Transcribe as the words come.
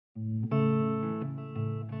White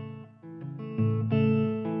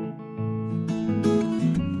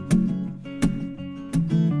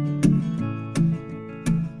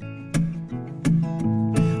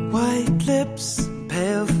lips,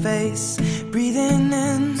 pale face, breathing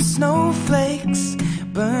in snowflakes,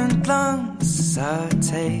 burnt lungs, sour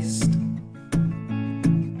taste.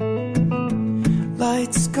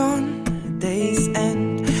 Lights gone, days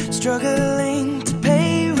end, struggling to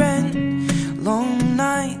pay rent, long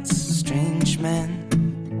nights, strange men.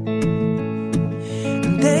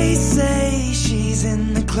 And they say she's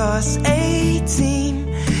in the class A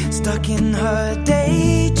team, stuck in her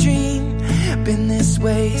daydream. Been this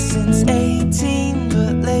way since 18,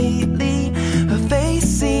 but lately her face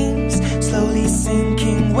seems slowly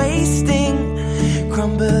sinking, wasting,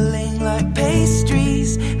 crumbling like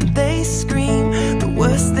pastries. And they scream the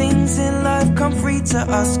worst things in life come free to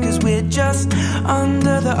us, 'cause we're just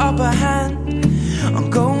under the upper hand. I'm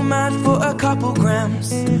go mad for a couple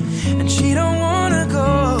grams, and she don't wanna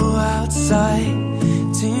go outside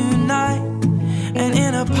tonight. And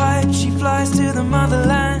in a pipe she flies to the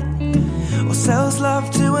motherland, or sells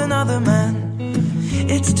love to another man.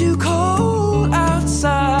 It's too cold